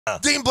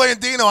Dean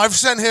Blandino, I've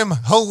sent him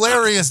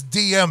hilarious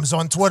DMs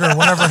on Twitter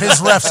whenever his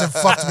refs have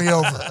fucked me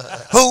over.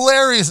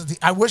 Hilarious.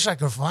 I wish I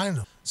could find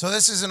them. So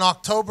this is in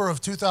October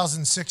of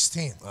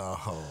 2016.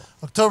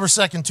 October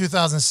 2nd,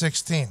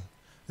 2016.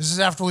 This is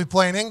after we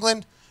play in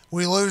England.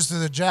 We lose to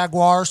the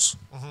Jaguars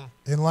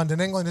in London,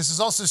 England. This is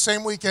also the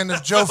same weekend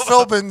of Joe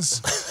Philbin's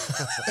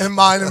and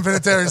mine and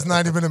Vinatieri's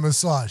 90-minute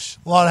massage.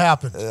 A lot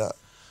happened. Yeah.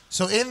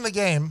 So in the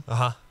game,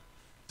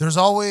 there's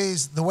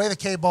always, the way the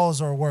K-balls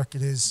are worked,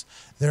 it is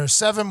there are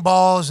 7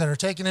 balls that are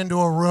taken into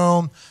a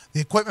room.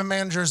 The equipment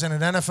managers and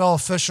an NFL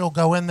official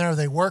go in there.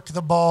 They work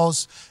the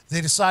balls.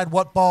 They decide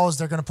what balls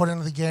they're going to put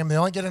into the game. They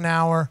only get an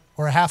hour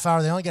or a half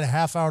hour. They only get a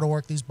half hour to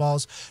work these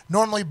balls.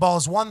 Normally,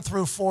 balls 1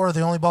 through 4 are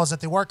the only balls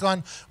that they work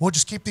on. We'll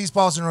just keep these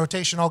balls in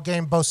rotation all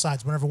game, both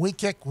sides. Whenever we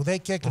kick, they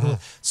kick.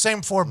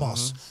 Same 4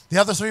 balls. The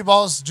other 3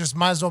 balls just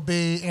might as well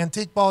be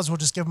antique balls. We'll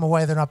just give them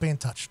away. They're not being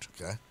touched.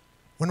 Okay.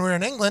 When we were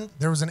in England,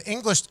 there was an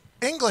English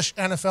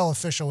NFL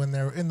official in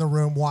there in the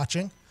room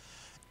watching,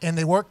 and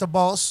they work the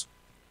balls.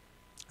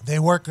 They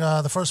work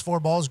the first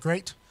 4 balls,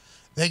 great.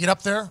 They get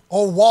up there.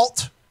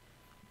 Walt,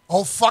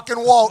 fucking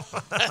Walt.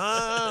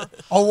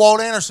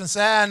 Walt Anderson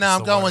said, now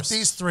I'm going with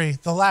these 3,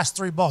 the last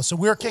 3 balls. So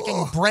we were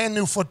kicking brand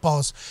new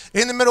footballs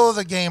in the middle of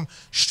the game,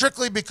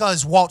 strictly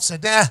because Walt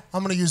said,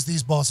 I'm going to use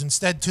these balls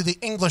instead to the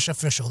English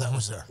official that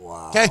was there.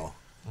 Wow. Okay?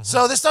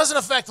 So this doesn't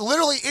affect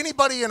literally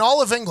anybody in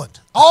all of England.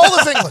 All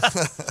of England.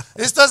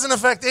 This doesn't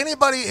affect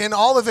anybody in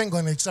all of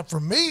England except for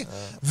me,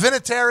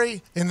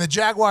 Vinatieri, and the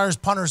Jaguars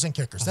punters and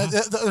kickers.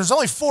 There's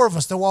only 4 of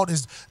us that Walt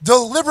is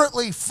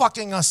deliberately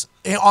fucking us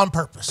on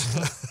purpose.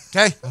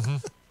 Okay?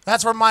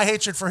 That's where my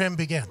hatred for him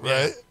began.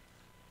 Right.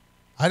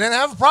 I didn't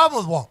have a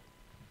problem with Walt.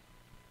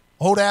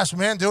 Old ass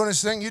man doing his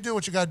thing. You do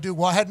what you got to do.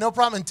 Well, I had no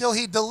problem until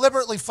he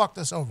deliberately fucked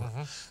us over.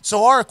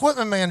 So our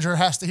equipment manager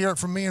has to hear it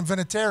from me and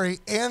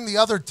Vinatieri and the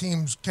other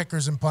team's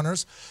kickers and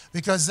punters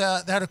because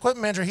that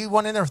equipment manager, he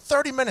went in there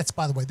 30 minutes,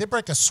 by the way. They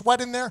break a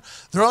sweat in there.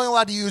 They're only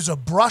allowed to use a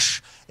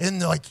brush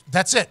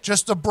that's it,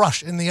 just a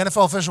brush. In the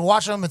NFL official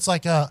watching them, it's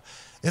like a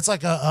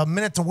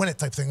minute to win it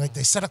type thing. Like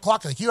they set a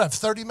clock, like you have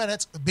 30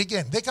 minutes,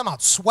 begin. They come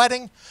out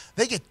sweating.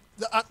 They get,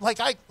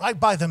 I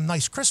buy them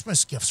nice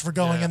Christmas gifts for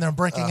going in there and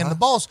breaking in the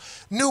balls.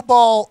 New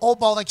ball, old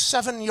ball, like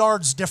 7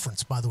 yards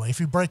difference, by the way. If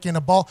you break in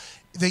a ball,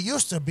 they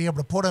used to be able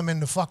to put them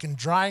in the fucking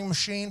drying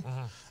machine.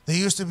 They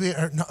used to be,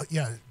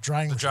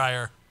 drying machine.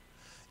 Dryer.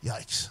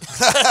 Yikes.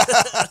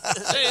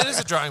 It is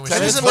a drying machine.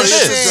 It is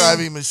a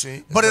driving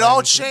machine. But it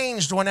all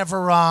changed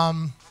whenever,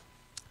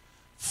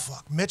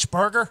 Mitch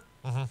Berger,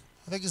 I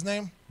think his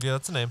name. Yeah,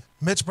 that's the name.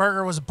 Mitch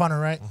Berger was a punter,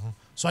 right?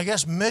 So I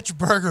guess Mitch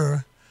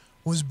Berger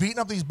was beating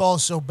up these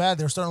balls so bad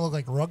they were starting to look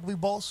like rugby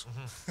balls.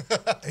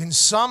 And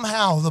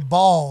somehow the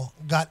ball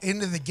got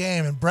into the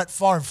game and Brett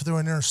Favre threw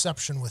an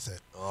interception with it.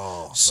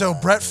 So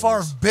Brett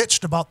Favre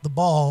bitched about the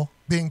ball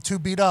being too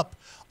beat up.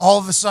 All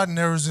of a sudden,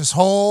 there was this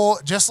whole,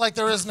 just like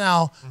there is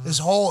now, this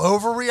whole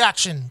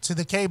overreaction to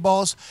the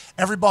K-balls.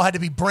 Every ball had to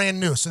be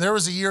brand new. So there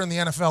was a year in the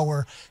NFL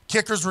where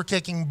kickers were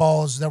kicking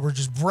balls that were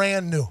just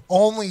brand new.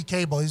 Only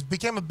K-ball. It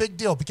became a big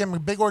deal. Became a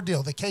big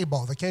ordeal. The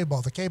K-ball, the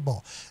K-ball, the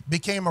K-ball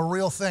became a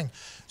real thing.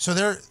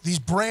 So these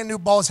brand new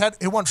balls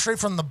it went straight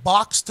from the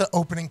box to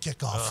opening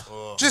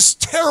kickoff.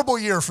 Just terrible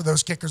year for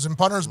those kickers and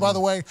punters, by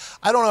the way.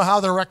 I don't know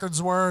how their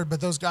records were, but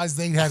those guys,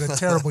 they had a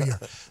terrible year.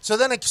 So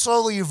then it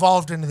slowly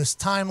evolved into this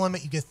time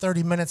limit. You get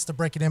 30 minutes to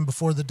break it in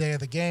before the day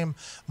of the game.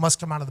 Must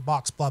come out of the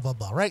box, blah, blah,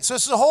 blah, right? So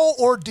it's a whole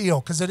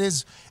ordeal because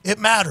it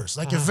matters.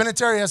 Like if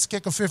Vinatieri has to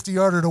kick a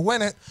 50-yarder to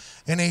win it,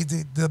 and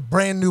the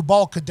brand new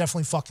ball could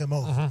definitely fuck him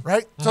over,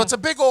 right? So it's a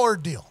big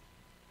ordeal.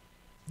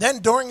 Then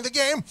during the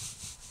game,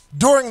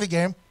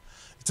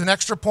 it's an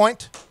extra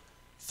point,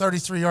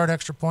 33-yard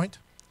extra point.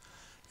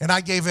 And I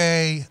gave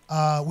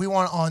we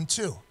went on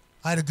 2.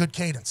 I had a good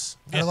cadence.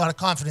 I had a lot of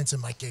confidence in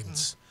my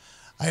cadence.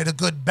 I had a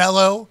good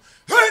bellow.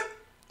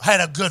 I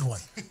had a good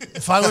one.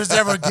 If I was to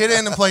ever get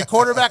in and play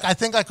quarterback, I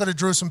think I could have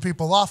drew some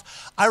people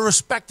off. I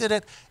respected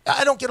it.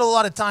 I don't get a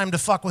lot of time to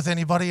fuck with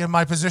anybody in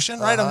my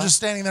position, right? I'm just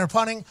standing there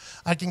punting.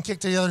 I can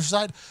kick to the other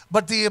side.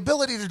 But the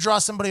ability to draw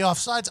somebody off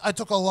sides, I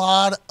took a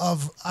lot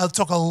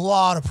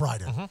of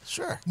pride in.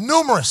 Sure.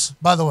 Numerous,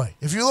 by the way.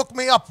 If you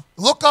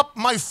look up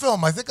my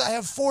film. I think I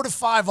have 4 to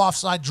 5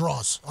 offside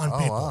draws on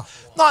people. Wow.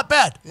 Not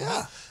bad.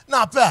 Yeah.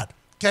 Not bad.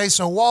 Okay,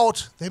 so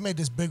Walt, they made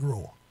this big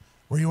rule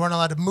where you weren't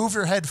allowed to move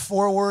your head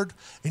forward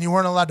and you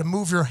weren't allowed to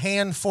move your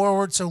hand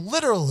forward. So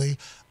literally,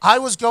 I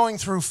was going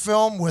through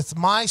film with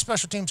my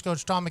special teams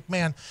coach, Tom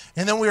McMahon,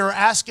 and then we were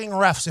asking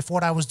refs if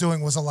what I was doing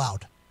was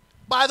allowed.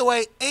 By the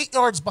way, 8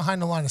 yards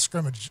behind the line of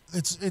scrimmage,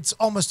 it's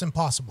almost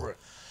impossible. Right.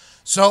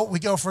 So we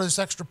go for this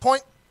extra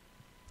point.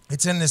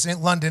 It's in this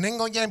London,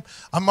 England game.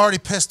 I'm already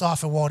pissed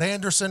off at Walt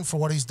Anderson for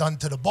what he's done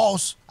to the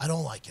balls. I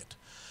don't like it.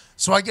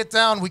 So I get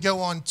down. We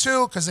go on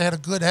 2 because they had a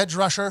good edge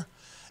rusher.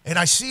 And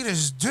I see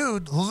this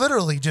dude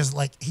literally just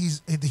like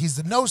he's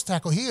the nose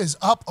tackle. He is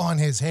up on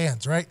his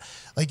hands, right?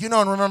 Like, and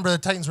remember the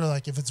Titans were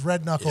like, if it's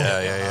red knuckle.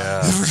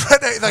 Yeah.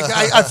 Like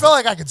I felt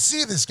like I could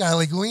see this guy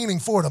like leaning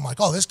forward. I'm like,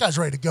 oh, this guy's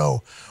ready to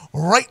go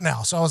right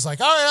now. So I was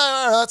like, all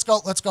right, let's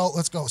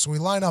go. So we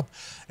line up,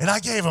 and I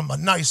gave him a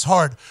nice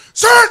hard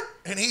sit,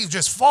 and he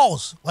just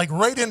falls like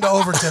right into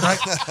Overton, right?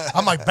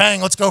 I'm like,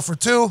 bang, let's go for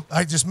 2.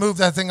 I just moved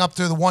that thing up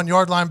to the 1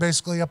 yard line,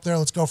 basically up there.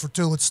 Let's go for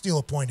 2. Let's steal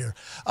a point here.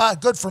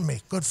 Good for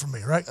me,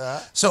 right?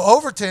 So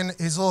Overton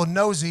is a little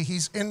nosy.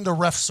 He's in the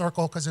ref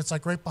circle because it's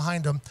like right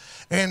behind him,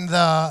 and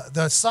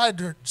the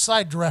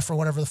side ref or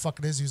whatever the fuck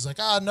it is, he's like,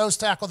 nose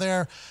tackle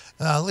there,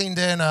 leaned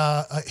in,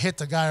 hit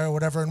the guy or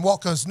whatever, and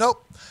Walt goes,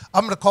 nope,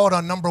 I'm going to call it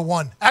on number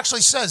 1.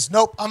 Actually says,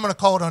 nope, I'm going to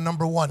call it on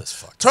number 1.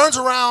 Turns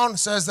around,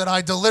 says that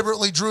I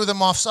deliberately drew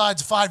them off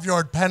sides,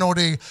 5-yard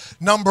penalty,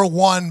 number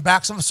 1,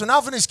 backs him. So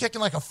now Vinny's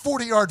kicking like a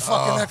 40-yard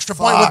fucking extra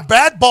point with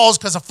bad balls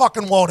because of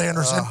fucking Walt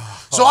Anderson.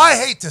 So I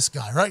hate this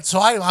guy, right? So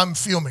I'm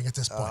fuming at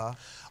this point.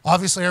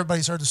 Obviously,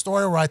 everybody's heard the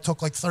story where I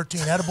took like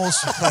 13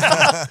 edibles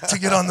to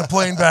get on the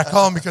plane back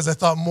home because I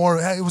thought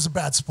it was a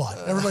bad spot.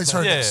 Everybody's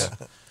heard this.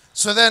 Yeah.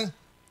 So then,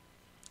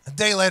 a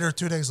day later,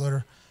 2 days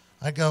later,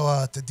 I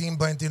go to Dean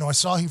Blandino. I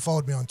saw he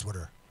followed me on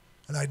Twitter,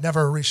 and I'd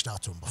never reached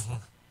out to him before.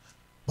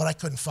 But I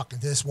couldn't fucking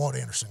do this Walt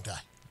Anderson guy.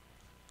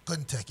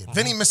 Couldn't take it.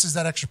 Vinny misses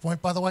that extra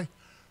point, by the way.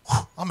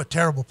 I'm a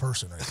terrible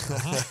person right now.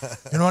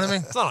 You know what I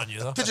mean? It's not on you,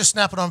 though. Could just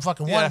snap it on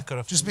fucking 1.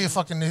 Could've. Just be a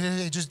fucking,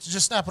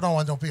 just snap it on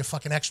 1. Don't be a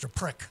fucking extra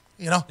prick,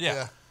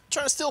 Yeah.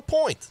 Trying to steal a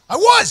point. I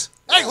was.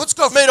 Hey, let's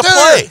go. Made a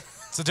play.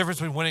 It's the difference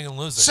between winning and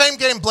losing. Same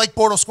game, Blake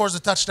Bortles scores a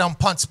touchdown,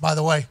 punts, by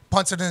the way.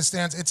 Punts it in the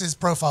stands. It's his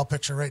profile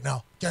picture right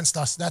now against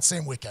us that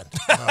same weekend.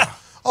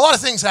 A lot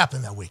of things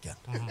happened that weekend.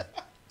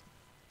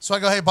 So I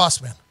go, hey, boss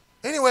man,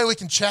 any way we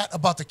can chat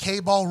about the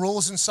K-ball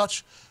rules and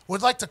such?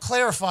 Would like to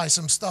clarify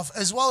some stuff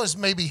as well as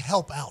maybe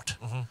help out.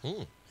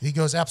 He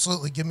goes,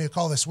 absolutely. Give me a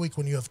call this week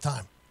when you have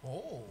time.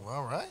 Oh,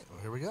 all right. Well,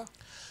 here we go.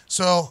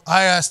 So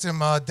I asked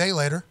him a day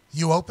later,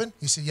 you open?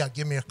 He said, yeah,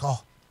 give me a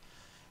call.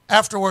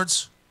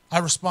 Afterwards, I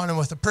responded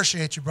with,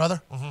 appreciate you,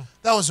 brother.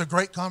 That was a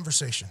great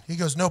conversation. He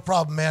goes, no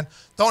problem, man.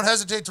 Don't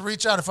hesitate to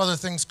reach out if other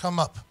things come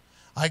up.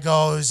 I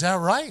go, is that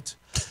right?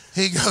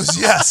 He goes,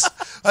 yes.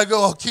 I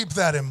go, I'll keep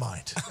that in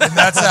mind. And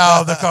that's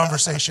how the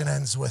conversation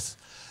ends with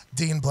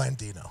Dean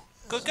Blandino.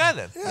 Good guy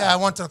then. Yeah, I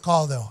went to the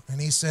call, though.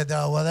 And he said,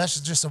 well, that's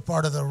just a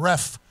part of the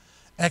ref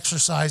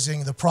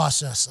exercising the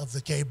process of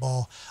the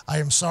K-ball. I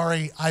am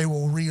sorry. I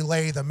will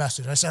relay the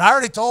message. I said, I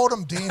already told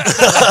him, Dean.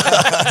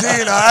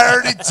 I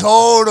already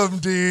told him,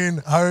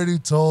 Dean. I already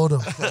told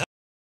him.